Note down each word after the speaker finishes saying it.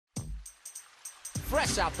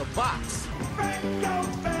fresh out the box.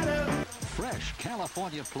 Fresh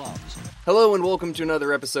California plums. Hello and welcome to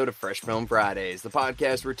another episode of Fresh Film Fridays, the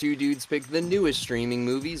podcast where two dudes pick the newest streaming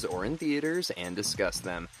movies or in theaters and discuss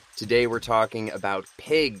them. Today we're talking about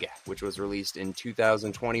Pig, which was released in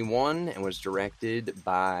 2021 and was directed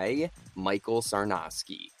by Michael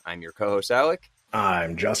Sarnowski. I'm your co-host Alec.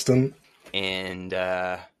 I'm Justin. And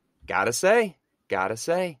gotta say,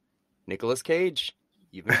 Nicolas Cage,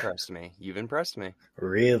 you've impressed me.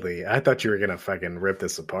 Really? I thought you were gonna fucking rip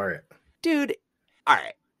this apart. Dude, all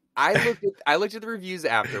right. I looked at the reviews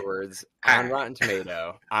afterwards on Rotten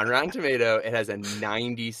Tomato. On Rotten Tomato, it has a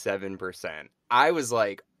 97%. I was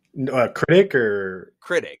like, critic or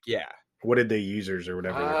critic, yeah. What did the users or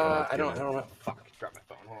whatever? I don't know. Fuck, drop my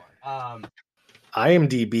phone. Hold on.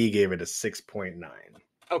 IMDb gave it a 6.9.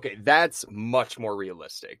 Okay, that's much more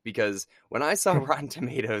realistic because when I saw Rotten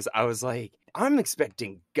Tomatoes, I was like, I'm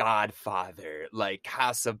expecting Godfather, like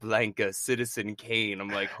Casablanca, Citizen Kane. I'm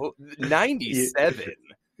like, 97.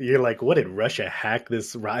 You're like, what, did Russia hack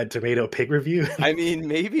this Rotten Tomato Pig review? I mean,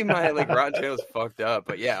 maybe my Rotten Tomatoes fucked up,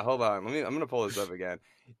 but yeah, hold on. I'm gonna pull this up again.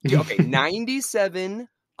 Okay, 97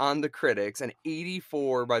 on the critics and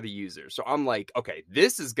 84 by the users. So I'm like, okay,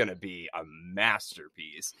 this is gonna be a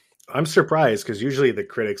masterpiece. I'm surprised because usually the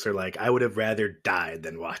critics are like, I would have rather died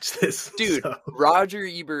than watch this. Dude, so. Roger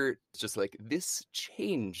Ebert is just like, this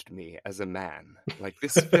changed me as a man. Like,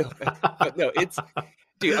 this film. But no, it's...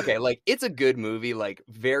 Dude, okay, like, it's a good movie, like,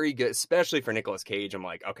 very good, especially for Nicolas Cage. I'm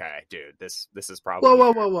like, okay, dude, this is probably...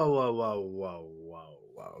 Whoa.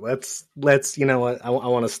 Let's, you know what? I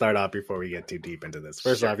want to start off before we get too deep into this.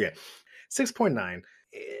 First off, 6.9.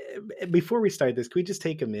 Before we start this, can we just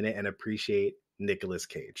take a minute and appreciate Nicolas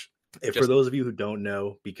Cage? For those of you who don't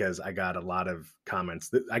know, because I got a lot of comments.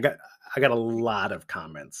 I got a lot of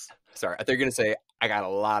comments. Sorry, I thought you were going to say, I got a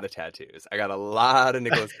lot of tattoos. I got a lot of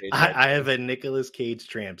Nicolas Cage tattoos. I have a Nicolas Cage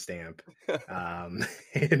tramp stamp.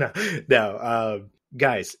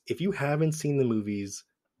 Guys, if you haven't seen the movies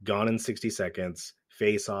Gone in 60 Seconds,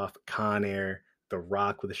 Face Off, Con Air, The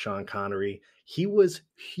Rock with Sean Connery, he was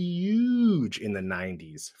huge in the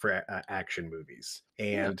 90s for action movies.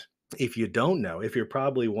 And if you don't know, if you're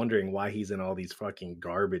probably wondering why he's in all these fucking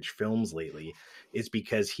garbage films lately, it's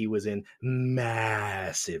because he was in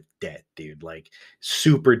massive debt, dude. Like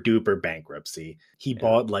super duper bankruptcy. He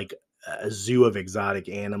bought like a zoo of exotic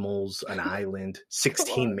animals, an island,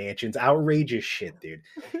 16 mansions, outrageous shit, dude.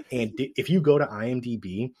 And if you go to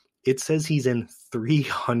IMDb, it says he's in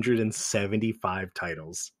 375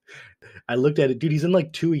 titles. I looked at it, dude. He's in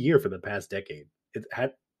like 2 a year for the past decade.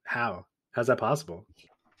 How's that possible?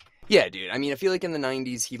 Yeah, dude. I mean, I feel like in the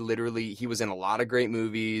 90s, he was in a lot of great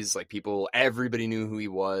movies. Like everybody knew who he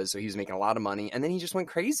was. So he was making a lot of money. And then he just went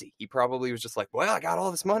crazy. He probably was just like, well, I got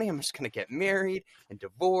all this money. I'm just going to get married and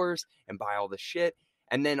divorce and buy all this shit.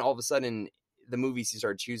 And then all of a sudden, the movies he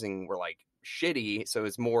started choosing were like shitty. So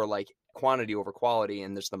it's more like quantity over quality.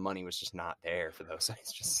 And the money was just not there for those.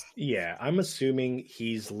 Yeah, I'm assuming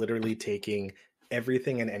he's literally taking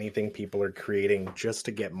everything and anything people are creating just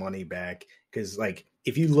to get money back. Because like,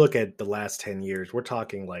 if you look at the last 10 years, we're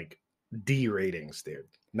talking like D ratings, dude.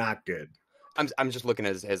 Not good. I'm just looking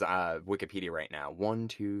at his Wikipedia right now. 1,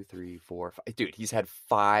 2, 3, 4, 5. Dude, he's had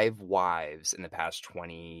 5 wives in the past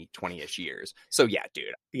 20-ish years. So yeah,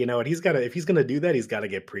 dude. You know, and if he's gonna do that, he's gotta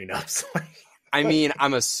get prenups. I mean,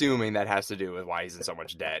 I'm assuming that has to do with why he's in so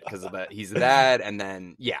much debt. Because he's that, and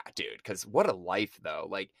then yeah, dude. Because what a life though.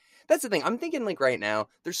 Like, that's the thing. I'm thinking like right now,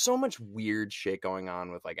 there's so much weird shit going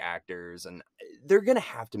on with like actors, and they're going to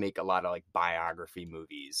have to make a lot of like biography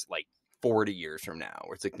movies like 40 years from now,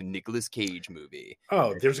 where it's like the Nicolas Cage movie.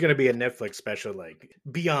 Oh, there's going to be a Netflix special like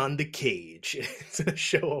Beyond the Cage. It's going to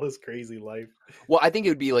show all his crazy life. Well, I think it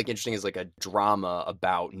would be like interesting as like a drama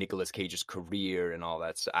about Nicolas Cage's career and all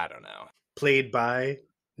that stuff. I don't know. Played by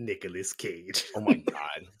Nicolas Cage. Oh my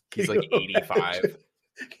God. He's like 85.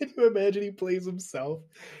 Can you imagine he plays himself?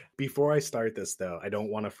 Before I start this, though, I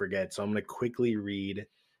don't want to forget. So I'm going to quickly read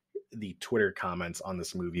the Twitter comments on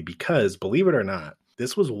this movie because, believe it or not,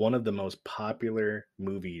 this was one of the most popular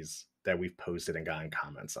movies that we've posted and gotten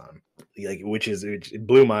comments on. Like, which it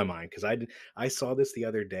blew my mind because I saw this the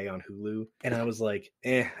other day on Hulu and I was like,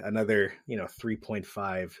 another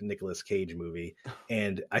 3.5 Nicolas Cage movie.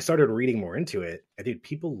 And I started reading more into it. And dude,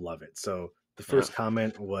 people love it. So the first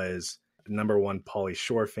comment was number one Pauly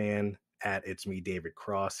Shore fan at It's Me David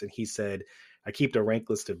Cross, and he said, I keep a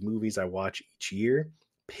rank list of movies I watch each year.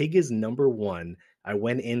 Pig is number one. I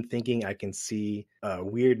went in thinking I can see a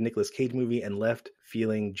weird Nicolas Cage movie and left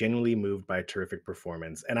feeling genuinely moved by a terrific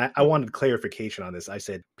performance. And I wanted clarification on this. I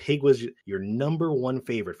said Pig was your number one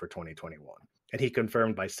favorite for 2021. And he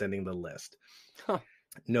confirmed by sending the list. Huh.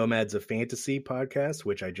 Nomads of Fantasy podcast,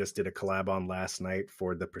 which I just did a collab on last night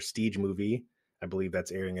for the Prestige movie. I believe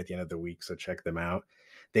that's airing at the end of the week, so check them out.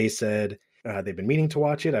 They said they've been meaning to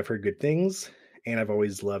watch it. I've heard good things, and I've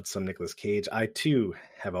always loved some Nicolas Cage. I, too,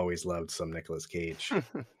 have always loved some Nicolas Cage,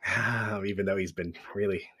 even though he's been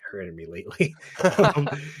really hurting me lately.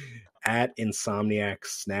 At Insomniac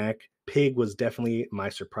Snack, Pig was definitely my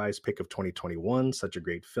surprise pick of 2021. Such a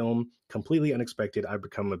great film. Completely unexpected. I've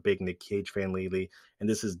become a big Nick Cage fan lately, and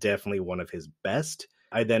this is definitely one of his best.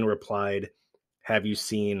 I then replied, have you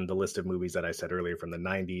seen the list of movies that I said earlier from the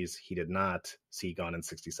 90s? He did not see Gone in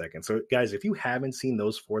 60 Seconds. So, guys, if you haven't seen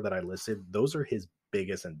those 4 that I listed, those are his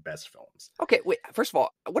biggest and best films. Okay, wait. First of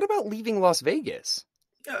all, what about Leaving Las Vegas?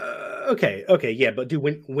 Okay, yeah, but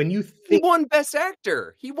dude, when you think he won Best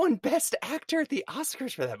Actor, he won Best Actor at the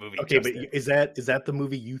Oscars for that movie. Okay, Justin. but is that the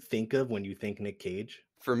movie you think of when you think Nick Cage?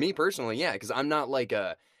 For me personally, yeah, because I'm not like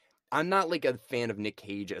a fan of Nick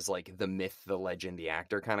Cage as like the myth, the legend, the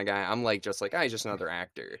actor kind of guy. I'm like just like, he's just another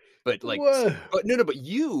actor. But like, but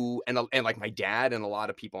you and like my dad and a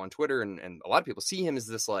lot of people on Twitter and a lot of people see him as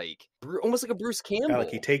this like almost like a Bruce Campbell.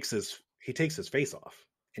 Alec, he takes his face off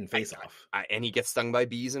in Face Off, and he gets stung by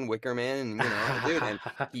bees in Wicker Man, and dude, and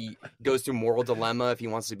he goes through moral dilemma if he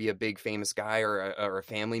wants to be a big famous guy or a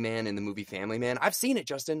family man in the movie Family Man. I've seen it,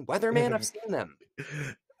 Justin. Weatherman, I've seen them.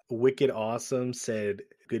 Wicked Awesome said,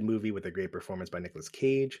 good movie with a great performance by Nicolas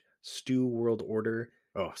Cage. Stu World Order.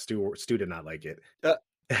 Oh, Stu did not like it.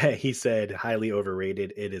 He said, highly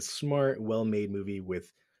overrated. It is smart, well-made movie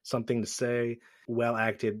with something to say, well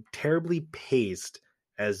acted, terribly paced,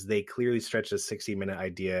 as they clearly stretched a 60-minute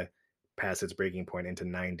idea past its breaking point into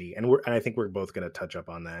 90. And I think we're both going to touch up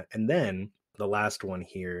on that. And then the last one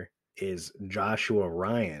here is Joshua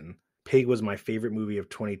Ryan. Pig was my favorite movie of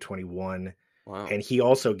 2021. Wow. And he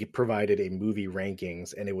also provided a movie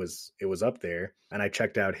rankings, and it was up there. And I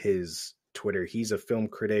checked out his Twitter. He's a film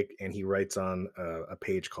critic, and he writes on a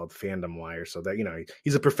page called Fandom Wire. So that,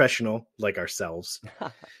 he's a professional like ourselves.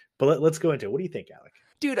 But let's go into it. What do you think, Alec?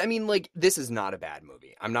 Dude, I mean, like, this is not a bad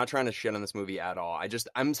movie. I'm not trying to shit on this movie at all.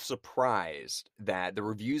 I'm surprised that the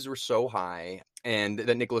reviews were so high and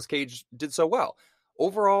that Nicolas Cage did so well.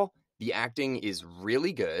 Overall, the acting is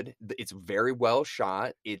really good. It's very well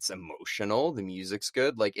shot. It's emotional. The music's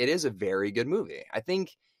good. Like, it is a very good movie. I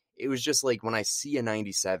think it was just like when I see a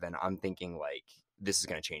 97, I'm thinking like, this is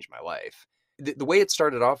going to change my life. The way it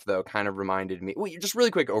started off, though, kind of reminded me. Well, just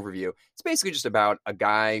really quick overview. It's basically just about a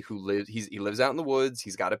guy who he lives out in the woods.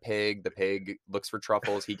 He's got a pig. The pig looks for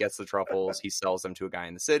truffles. He gets the truffles. He sells them to a guy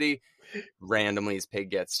in the city. Randomly, his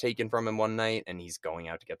pig gets taken from him one night, and he's going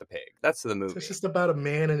out to get the pig. That's the movie. It's just about a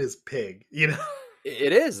man and his pig, It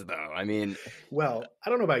is, though. I mean, well,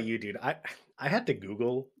 I don't know about you, dude. I had to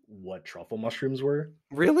Google what truffle mushrooms were.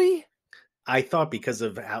 Really? I thought because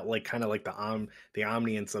of how, like, kind of like the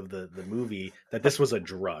omniscience of the movie, that this was a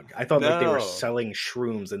drug. I thought like they were selling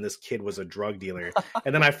shrooms and this kid was a drug dealer.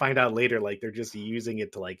 And then I find out later, like, they're just using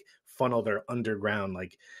it to like funnel their underground,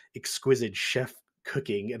 like, exquisite chef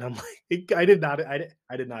cooking. And I'm like, I did not know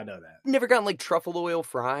that. Never gotten like truffle oil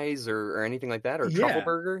fries or anything like that, or truffle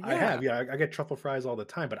burger? I have. Yeah, I get truffle fries all the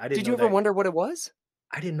time, but I didn't. Did you ever wonder what it was?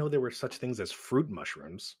 I didn't know there were such things as fruit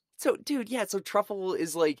mushrooms. So, dude, yeah, so truffle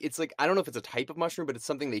is like, it's like, I don't know if it's a type of mushroom, but it's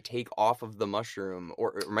something they take off of the mushroom,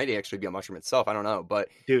 or it might actually be a mushroom itself. I don't know, but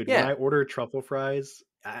dude, yeah. When I ordered truffle fries,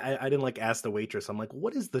 I didn't like ask the waitress. I'm like,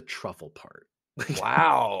 what is the truffle part?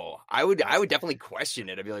 Wow. I would definitely question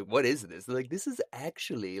it. I'd be like, what is this? They're like, this is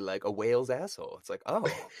actually like a whale's asshole. It's like, oh.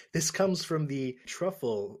 This comes from the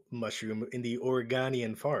truffle mushroom in the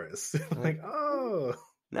Oregonian forest. Like, oh.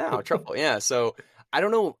 No, truffle, yeah. So, I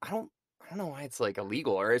don't know why it's like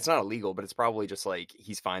illegal, or it's not illegal, but it's probably just like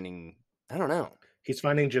he's finding, I don't know. He's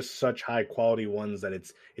finding just such high quality ones that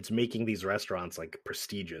it's making these restaurants like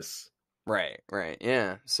prestigious. Right,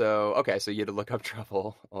 yeah. So, okay, so you had to look up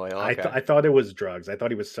truffle oil. Okay. I thought it was drugs. I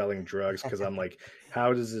thought he was selling drugs because I'm like,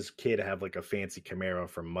 how does this kid have like a fancy Camaro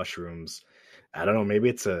from mushrooms? I don't know. Maybe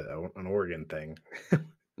it's an Oregon thing.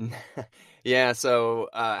 Yeah. So,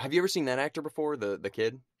 have you ever seen that actor before? The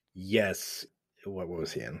kid? Yes. What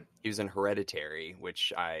was he in? He was in Hereditary,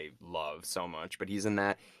 which I love so much, but he's in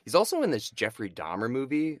that. He's also in this Jeffrey Dahmer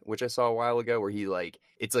movie, which I saw a while ago, where he like,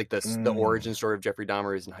 it's like the origin story of Jeffrey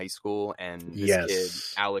Dahmer is in high school, and this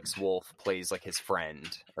kid, Alex Wolff, plays like his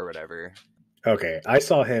friend or whatever. Okay, I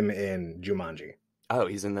saw him in Jumanji. Oh,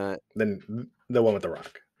 he's in that? Then the one with The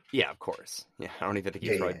Rock. Yeah, of course. Yeah, I don't even think he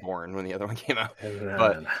was probably born when the other one came out.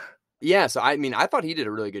 But yeah, so I mean, I thought he did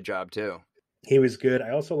a really good job too. He was good.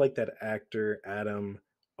 I also like that actor, Adam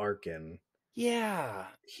Arkin. Yeah.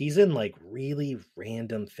 He's in like really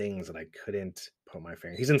random things that I couldn't put my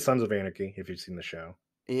finger. He's in Sons of Anarchy, if you've seen the show.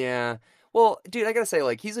 Yeah. Well, dude, I gotta say,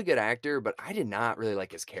 like, he's a good actor, but I did not really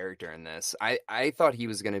like his character in this. I thought he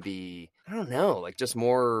was gonna be, I don't know, like just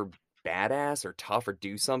more badass or tough or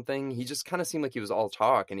do something. He just kind of seemed like he was all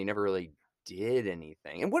talk and he never really did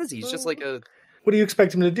anything. And what is he? He's just like a What do you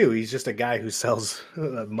expect him to do? He's just a guy who sells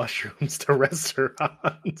mushrooms to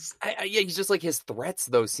restaurants. yeah, he's just like his threats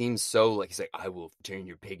though seem so like he's like, I will turn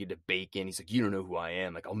your pig into bacon. He's like, you don't know who I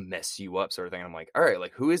am. Like, I'll mess you up, sort of thing. I'm like, all right,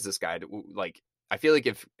 like who is this guy? Like, I feel like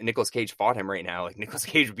if Nicolas Cage fought him right now, like Nicolas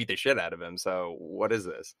Cage would beat the shit out of him. So what is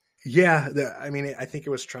this? Yeah, I mean, I think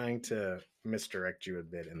it was trying to misdirect you a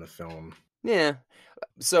bit in the film. Yeah.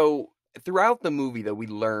 So throughout the movie, though, we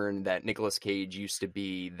learn that Nicolas Cage used to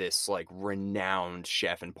be this like renowned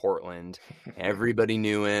chef in Portland. Everybody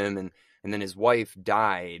knew him, and then his wife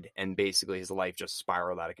died, and basically his life just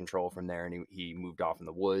spiraled out of control from there, and he moved off in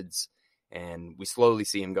the woods. And we slowly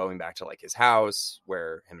see him going back to like his house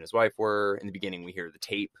where him and his wife were. In the beginning, we hear the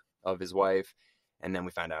tape of his wife, and then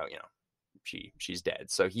we find out, she's dead.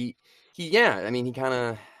 So yeah, I mean, he kind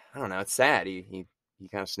of, I don't know, it's sad. He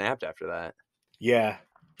kind of snapped after that. Yeah,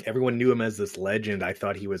 everyone knew him as this legend. I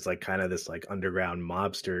thought he was like kind of this like underground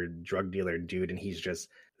mobster drug dealer dude, and he's just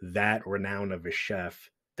that renowned of a chef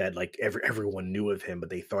that like everyone knew of him, but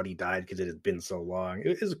they thought he died because it had been so long.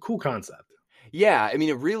 It was a cool concept. Yeah, I mean,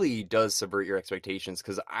 it really does subvert your expectations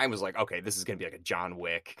because I was like, okay, this is going to be like a John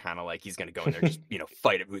Wick, kind of like he's going to go in there, just,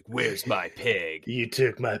 fight it. Like, where's my pig? You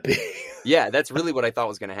took my pig. Yeah, that's really what I thought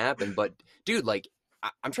was going to happen. But, dude, like,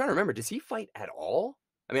 I'm trying to remember, does he fight at all?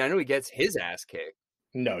 I mean, I know he gets his ass kicked.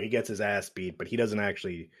 No, he gets his ass beat, but he doesn't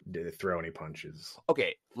actually throw any punches.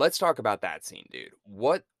 Okay, let's talk about that scene, dude.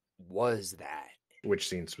 What was that? Which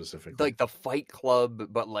scene specifically? Like the Fight Club,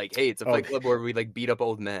 but like, hey, it's a fight club where we like beat up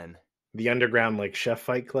old men. The underground like chef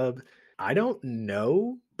fight club. I don't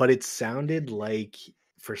know, but it sounded like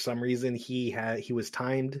for some reason he was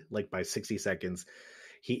timed like by 60 seconds.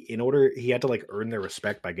 He had to like earn their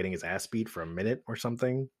respect by getting his ass beat for a minute or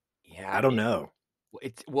something. Yeah, I don't know.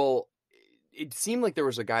 It seemed like there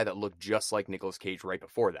was a guy that looked just like Nicolas Cage right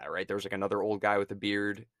before that, right? There was like another old guy with a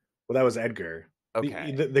beard. Well, that was Edgar.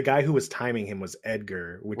 Okay. The guy who was timing him was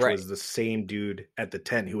Edgar, which Right. was the same dude at the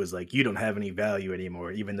tent who was like, you don't have any value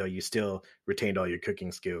anymore, even though you still retained all your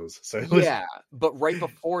cooking skills. So it was... Yeah, but right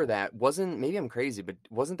before that, maybe I'm crazy, but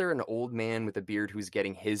wasn't there an old man with a beard who's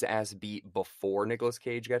getting his ass beat before Nicolas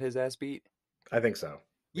Cage got his ass beat? I think so.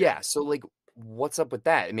 Yeah, so like what's up with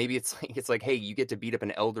that? Maybe it's like, hey, you get to beat up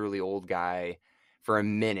an elderly old guy for a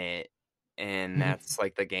minute and that's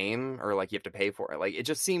like the game, or like you have to pay for it. Like it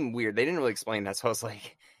just seemed weird. They didn't really explain that, so I was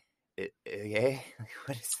like, okay,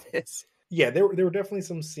 what is this? Yeah, there were definitely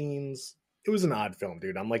some scenes. It was an odd film,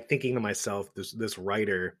 dude. I'm like thinking to myself, this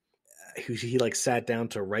writer who he like sat down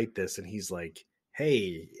to write this, and he's like,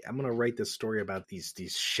 hey, I'm gonna write this story about these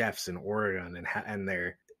chefs in Oregon and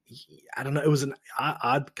they're, I don't know, it was an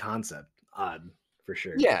odd concept, odd for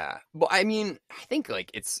sure. Yeah, well, I mean, I think like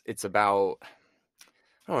it's about,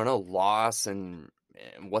 I don't know, loss and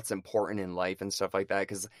what's important in life and stuff like that.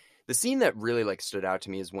 Because the scene that really like stood out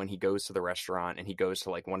to me is when he goes to the restaurant and he goes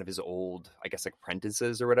to like one of his old, I guess, like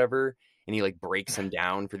apprentices or whatever, and he like breaks him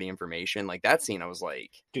down for the information. Like that scene, I was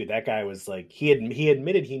like, dude, that guy was like, he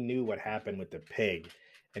admitted he knew what happened with the pig,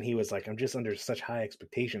 and he was like, I'm just under such high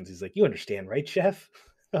expectations. He's like, you understand, right, chef?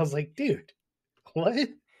 I was like, dude, what?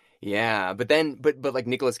 yeah, but like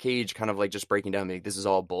Nicolas Cage kind of like just breaking down, like, this is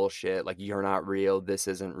all bullshit. Like, you're not real. This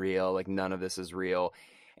isn't real. Like, none of this is real.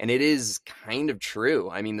 And it is kind of true.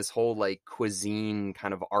 I mean, this whole like cuisine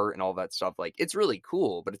kind of art and all that stuff, like it's really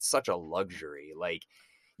cool, but it's such a luxury. Like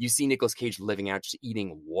you see Nicolas Cage living out, just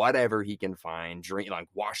eating whatever he can find, like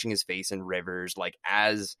washing his face in rivers, like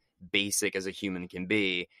as basic as a human can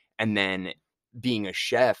be. And then being a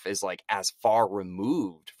chef is like as far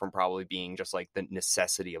removed from probably being just like the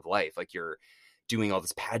necessity of life. Like you're doing all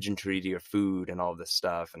this pageantry to your food and all this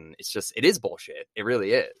stuff. And it is bullshit. It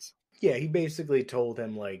really is. Yeah, he basically told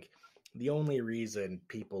him like, the only reason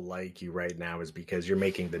people like you right now is because you're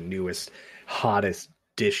making the newest, hottest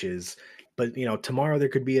dishes. But tomorrow there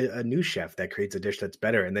could be a new chef that creates a dish that's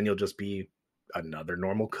better, and then you'll just be another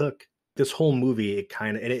normal cook. This whole movie,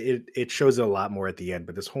 it shows it a lot more at the end,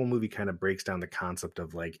 but this whole movie kind of breaks down the concept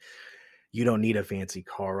of like, you don't need a fancy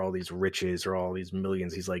car, all these riches or all these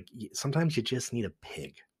millions. He's like, sometimes you just need a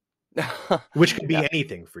pig, which could be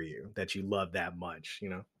anything for you that you love that much,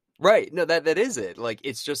 Right. No, that is it. Like,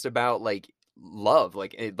 it's just about like love,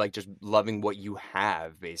 like just loving what you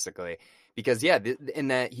have, basically. Because in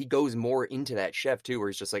that he goes more into that chef too, where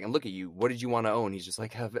he's just like, and look at you, what did you want to own? He's just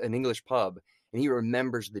like, have an English pub, and he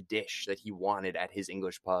remembers the dish that he wanted at his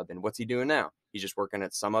English pub. And what's he doing now? He's just working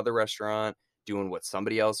at some other restaurant, doing what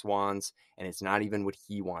somebody else wants, and it's not even what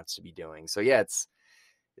he wants to be doing. So yeah, it's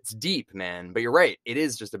deep, man. But you're right, it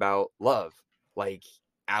is just about love. Like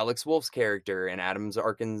Alex Wolff's character and Adams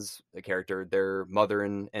Arkin's character, their mother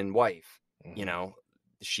and wife. You know,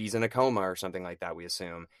 she's in a coma or something like that, we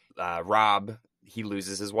assume. Rob, he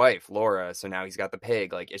loses his wife, Laura, so now he's got the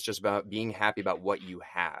pig. Like, it's just about being happy about what you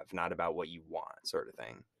have, not about what you want, sort of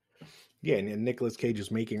thing. Yeah, and Nicolas Cage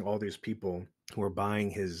is making all these people who are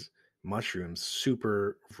buying his mushrooms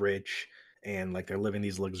super rich, and like they're living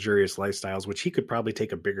these luxurious lifestyles, which he could probably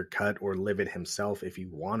take a bigger cut or live it himself if he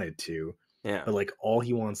wanted to. Yeah. But like all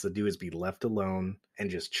he wants to do is be left alone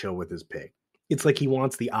and just chill with his pig. It's like he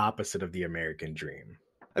wants the opposite of the American dream.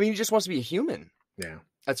 I mean, he just wants to be a human. Yeah.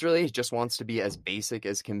 That's really, he just wants to be as basic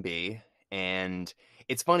as can be. And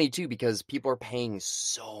it's funny too, because people are paying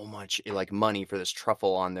so much like money for this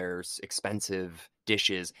truffle on their expensive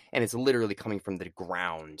dishes, and it's literally coming from the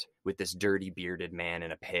ground with this dirty bearded man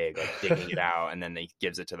and a pig like digging it out, and then they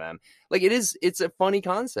gives it to them. Like it's a funny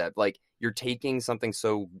concept. Like you're taking something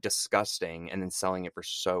so disgusting and then selling it for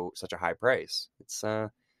such a high price. It's Yeah.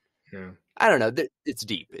 I don't know. It's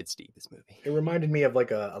deep. It's deep, this movie. It reminded me of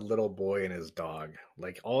like a little boy and his dog.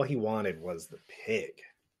 Like all he wanted was the pig.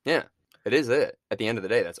 Yeah, it is it. At the end of the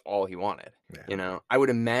day, that's all he wanted. Yeah. You know, I would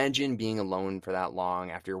imagine being alone for that long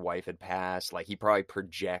after your wife had passed, like he probably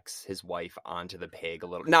projects his wife onto the pig a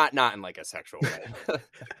little. Not in like a sexual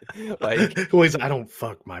way. Like, always, I don't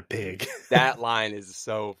fuck my pig. that line is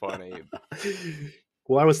so funny.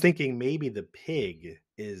 Well, I was thinking maybe the pig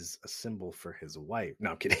is a symbol for his wife.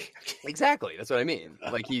 No, I'm kidding. Exactly. That's what I mean.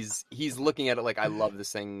 Like he's looking at it like, I love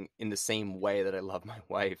this thing in the same way that I love my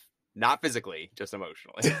wife. Not physically, just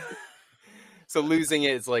emotionally. So losing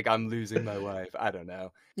it is like, I'm losing my wife. I don't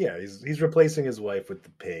know. Yeah, he's replacing his wife with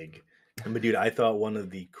the pig. But dude, I thought one of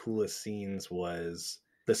the coolest scenes was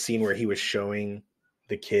the scene where he was showing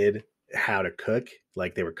the kid how to cook.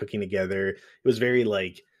 Like they were cooking together. It was very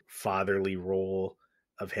like fatherly role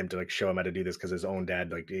of him to like show him how to do this, because his own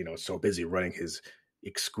dad, like, you know, so busy running his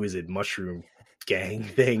exquisite mushroom gang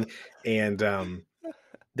thing. And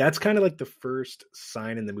that's kind of like the first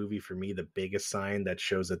sign in the movie for me, the biggest sign that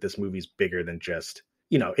shows that this movie's bigger than just,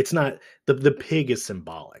 you know, it's not the pig is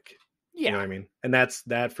symbolic. Yeah. You know what I mean? And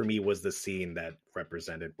that for me was the scene that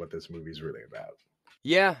represented what this movie's really about.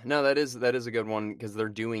 Yeah, no, that is a good one, because they're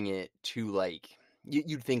doing it to like,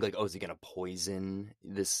 you'd think like, oh, is he gonna poison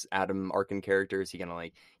this Adam Arkin character? Is he gonna,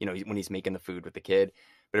 like, you know, when he's making the food with the kid?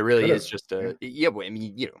 But it really is just I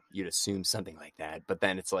mean, you know, you'd assume something like that, but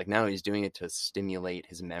then it's like, now he's doing it to stimulate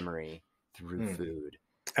his memory through food.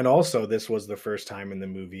 And also, this was the first time in the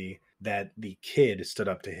movie that the kid stood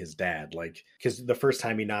up to his dad. Like, because the first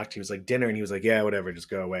time he knocked, he was like, dinner, and he was like, yeah, whatever, just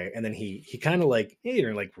go away. And then he kind of like, he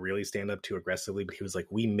didn't like really stand up too aggressively, but he was like,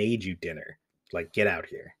 we made you dinner, like, get out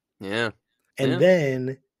here. Yeah. And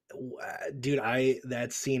then, dude,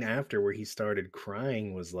 that scene after where he started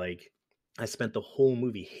crying was like, I spent the whole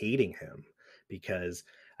movie hating him, because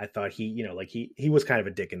I thought he, you know, like he was kind of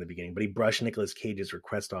a dick in the beginning, but he brushed Nicolas Cage's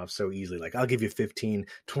request off so easily. Like, I'll give you 15,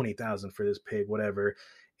 20,000 for this pig, whatever.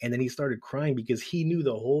 And then he started crying because he knew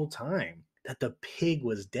the whole time that the pig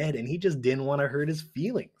was dead, and he just didn't want to hurt his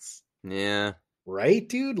feelings. Yeah. Right,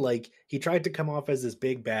 dude? Like, he tried to come off as this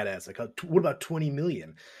big badass. Like, what about 20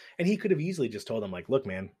 million? And he could have easily just told him, like, look,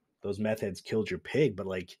 man, those meth heads killed your pig, but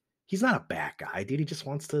like, he's not a bad guy, dude. He just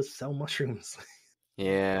wants to sell mushrooms.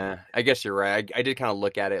 Yeah, I guess you're right. I did kind of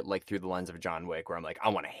look at it like through the lens of John Wick, where I'm like, I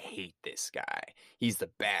want to hate this guy. He's the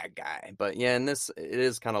bad guy. But yeah, in this, it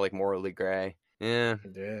is kind of like morally gray. Yeah.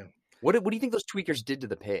 Yeah. What do you think those tweakers did to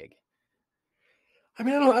the pig? I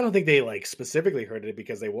mean, I don't think they like specifically hurted it,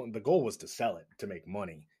 because the goal was to sell it to make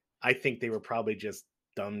money. I think they were probably just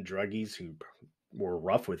dumb druggies who were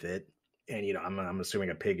rough with it. And, you know, I'm assuming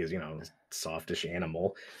a pig is, you know, softish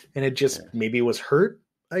animal, and it just maybe was hurt,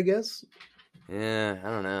 I guess. Yeah, I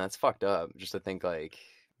don't know. That's fucked up. Just to think, like,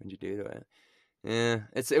 what'd you do to it? Yeah,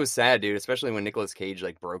 it was sad, dude. Especially when Nicolas Cage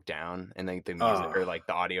like broke down and like the music or like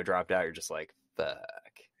the audio dropped out. You're just like, fuck.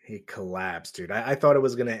 He collapsed, dude. I thought it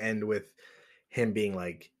was gonna end with him being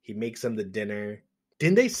like, he makes him the dinner.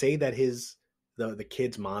 Didn't they say that the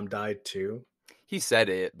kid's mom died too? He said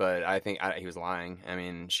it, but I think he was lying. I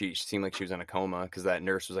mean, she seemed like she was in a coma, because that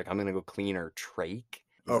nurse was like, I'm gonna go clean her trach.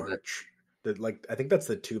 Like, I think that's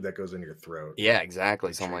the tube that goes in your throat. Yeah,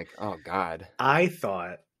 exactly. So I'm like, oh god. I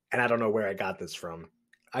thought, and I don't know where I got this from,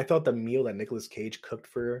 I thought the meal that Nicolas Cage cooked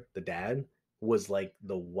for the dad was like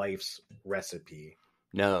the wife's recipe.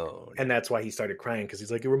 No. And that's why he started crying, because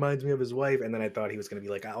he's like, it reminds me of his wife. And then I thought he was going to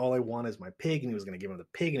be like, all I want is my pig. And he was going to give him the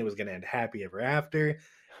pig and it was going to end happy ever after.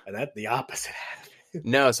 And that the opposite happened.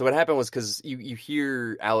 No, so what happened was because you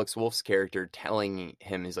hear Alex Wolff's character telling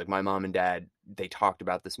him, he's like, my mom and dad, they talked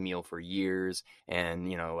about this meal for years. And,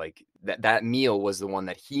 you know, like that meal was the one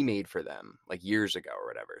that he made for them like years ago or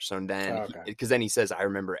whatever. So then, because then he says, I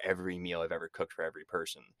remember every meal I've ever cooked for every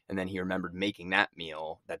person. And then he remembered making that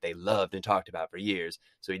meal that they loved and talked about for years.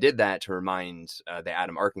 So he did that to remind the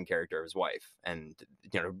Adam Arkin character of his wife and,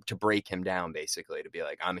 you know, to break him down, basically, to be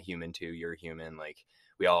like, I'm a human too, you're a human. Like,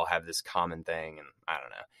 we all have this common thing, and I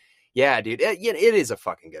don't know. Yeah, dude, it is a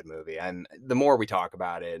fucking good movie. And the more we talk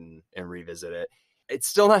about it and revisit it, it's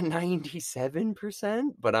still not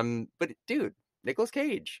 97%, but dude, Nicolas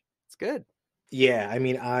Cage, it's good. Yeah, I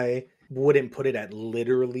mean, I wouldn't put it at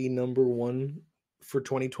literally number one for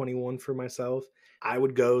 2021 for myself. I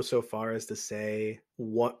would go so far as to say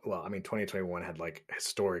 2021 had like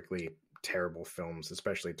historically terrible films,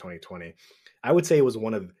 especially 2020. I would say it was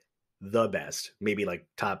one of the best, maybe like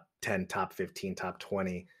top 10, top 15, top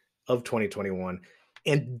 20 of 2021,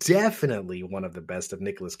 and definitely one of the best of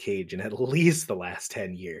Nicolas Cage in at least the last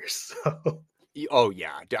 10 years. So. Oh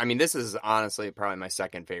yeah, I mean, this is honestly probably my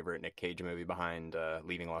second favorite Nick Cage movie behind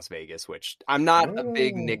Leaving Las Vegas, which I'm not a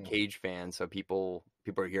big Nick Cage fan, so people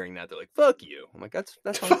are hearing that, they're like, fuck you. I'm like, that's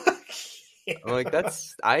fine. Yeah. I'm like,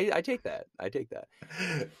 I take that.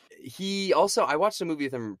 He also, I watched a movie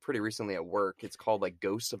with him pretty recently at work. It's called like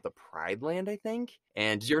Ghosts of the Pride Land, I think.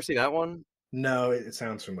 And did you ever see that one? No, it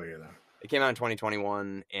sounds familiar though. It came out in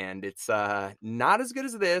 2021, and it's not as good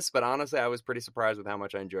as this, but honestly, I was pretty surprised with how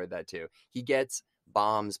much I enjoyed that too. He gets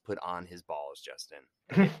bombs put on his balls,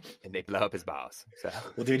 Justin, and they blow up his balls. So.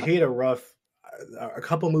 Well, dude, he had a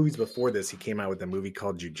couple movies before this. He came out with a movie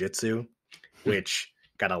called Jiu-Jitsu, which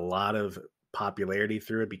got a lot of popularity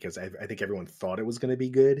through it because I think everyone thought it was going to be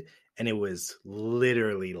good, and it was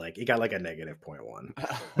literally like it got like a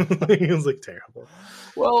 -0.1. It was like terrible.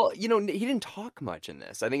 Well, you know, he didn't talk much in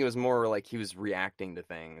this. I think it was more like he was reacting to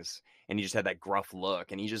things, and he just had that gruff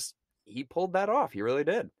look, and he pulled that off. He really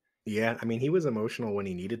did. Yeah, I mean, he was emotional when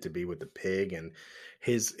he needed to be with the pig, and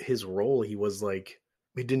his role, he was like,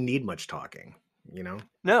 he didn't need much talking, you know?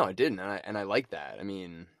 No, it didn't, and I like that. I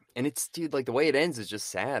mean, and it's, dude, like the way it ends is just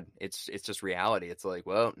sad. It's just reality. It's like,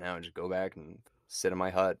 well, now I just go back and sit in my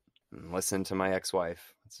hut and listen to my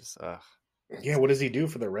ex-wife. It's just, Yeah, what does he do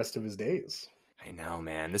for the rest of his days? I know,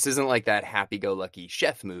 man. This isn't like that happy-go-lucky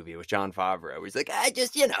chef movie with Jon Favreau, where he's like, I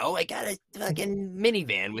got a fucking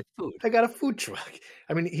minivan with food. I got a food truck.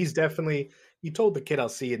 I mean, he told the kid, I'll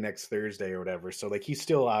see you next Thursday or whatever. So, like, he's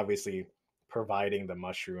still obviously providing the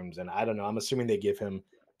mushrooms. And I don't know, I'm assuming they give him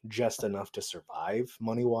just enough to survive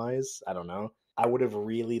money-wise. I don't know. I would have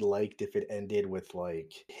really liked if it ended with,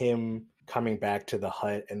 like, him coming back to the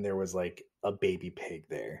hut and there was, like, a baby pig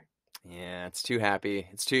there. Yeah, it's too happy.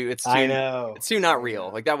 It's too. I know. It's too not real.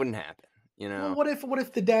 Like, that wouldn't happen. You know. Well, what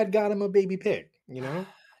if the dad got him a baby pig? You know.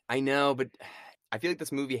 I know, but I feel like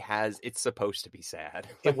this movie it's supposed to be sad.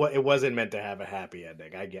 It wasn't meant to have a happy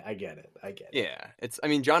ending. I get it. Yeah, I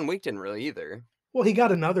mean, John Wick didn't really either. Well, he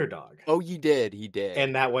got another dog. Oh, he did.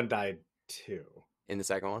 And that one died too. In the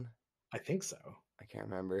second one? I think so. I can't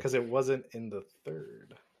remember. Because it wasn't in the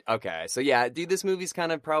third. Okay, so yeah, dude, this movie's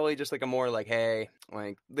kind of probably just like a more like, hey,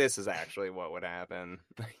 like, this is actually what would happen.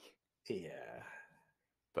 Yeah.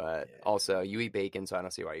 But also, you eat bacon, so I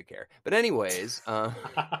don't see why you care. But anyways,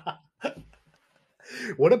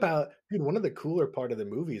 what about, dude, one of the cooler part of the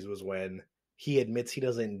movies was when he admits he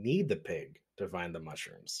doesn't need the pig to find the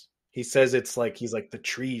mushrooms. He says it's like, he's like, the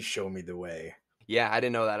trees show me the way. Yeah, I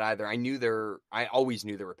didn't know that either. I always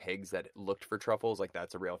knew there were pigs that looked for truffles, like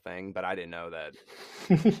that's a real thing, but I didn't know that.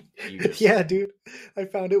 Yeah, dude. I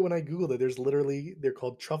found it when I Googled it. They're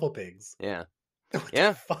called truffle pigs. Yeah.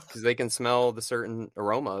 Yeah, because they can smell the certain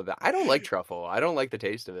aroma of it. I don't like truffle. I don't like the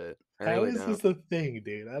taste of it. How is this a thing,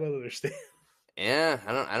 dude? I don't understand. Yeah,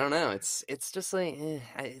 I don't know. It's just like,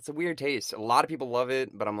 it's a weird taste. A lot of people love it,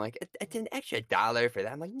 but I'm like, it's an extra $1 for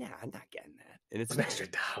that. I'm like, nah, I'm not getting that. And it's an extra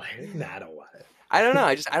 $1. Nah, I don't want it. I don't know.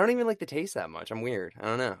 I don't even like the taste that much. I'm weird. I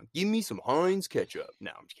don't know. Give me some Heinz ketchup.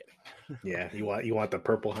 No, I'm just kidding. Yeah, you want the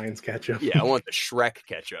purple Heinz ketchup? Yeah, I want the Shrek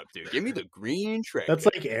ketchup, dude. Give me the green Shrek. That's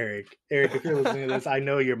ketchup. Like Eric. Eric, if you're listening to this, I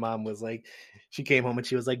know your mom was like, she came home and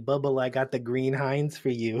she was like, Bubble, I got the green Heinz for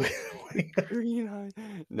you. Green Heinz.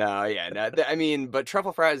 No, yeah, no. I mean, but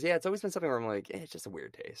truffle fries, yeah, it's always been something where I'm like, it's just a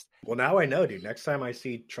weird taste. Well, now I know, dude. Next time I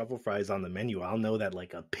see truffle fries on the menu, I'll know that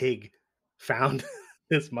like a pig found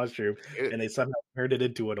this mushroom, and they somehow turned it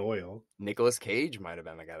into an oil. Nicolas Cage might have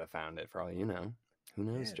been the guy that found it, for all you know. Who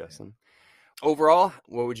knows, Yeah, Justin? Overall,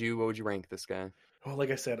 what would you rank this guy? well,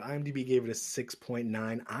 like I said, IMDb gave it a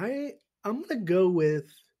 6.9. I'm gonna go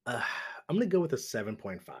with I'm gonna go with a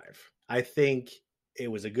 7.5. I think it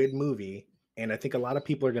was a good movie, and I think a lot of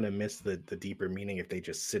people are gonna miss the deeper meaning if they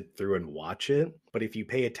just sit through and watch it. But if you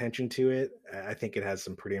pay attention to it, I think it has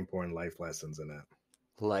some pretty important life lessons in it.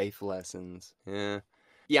 Life lessons.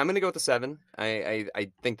 Yeah, I'm gonna go with the 7.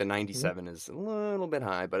 I think the 97 is a little bit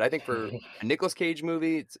high, but I think for a Nicolas Cage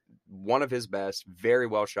movie, it's one of his best, very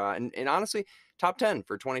well shot, and honestly, top 10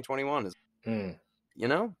 for 2021 is, Mm. you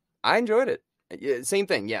know, I enjoyed it. Same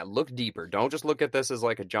thing, yeah. Look deeper. Don't just look at this as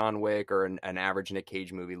like a John Wick or an average Nick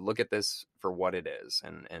Cage movie. Look at this for what it is,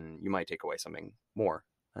 and you might take away something more.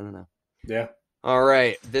 I don't know. Yeah. All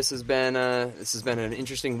right, this has been an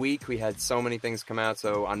interesting week. We had so many things come out.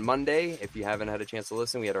 So on Monday, if you haven't had a chance to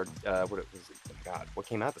listen, we had our what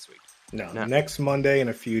came out this week? No, next Monday in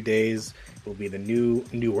a few days will be the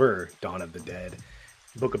newer Dawn of the Dead.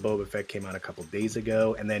 Book of Boba Fett came out a couple days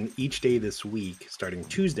ago, and then each day this week, starting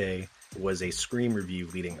Tuesday, was a Scream review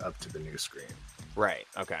leading up to the new Scream. Right.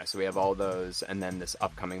 Okay. So we have all those, and then this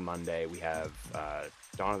upcoming Monday we have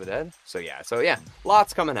Dawn of the Dead. So yeah,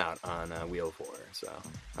 lots coming out on Wheel 4. So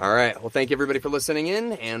all right. Well, thank you everybody for listening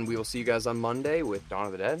in, and we will see you guys on Monday with Dawn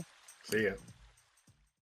of the Dead. See ya.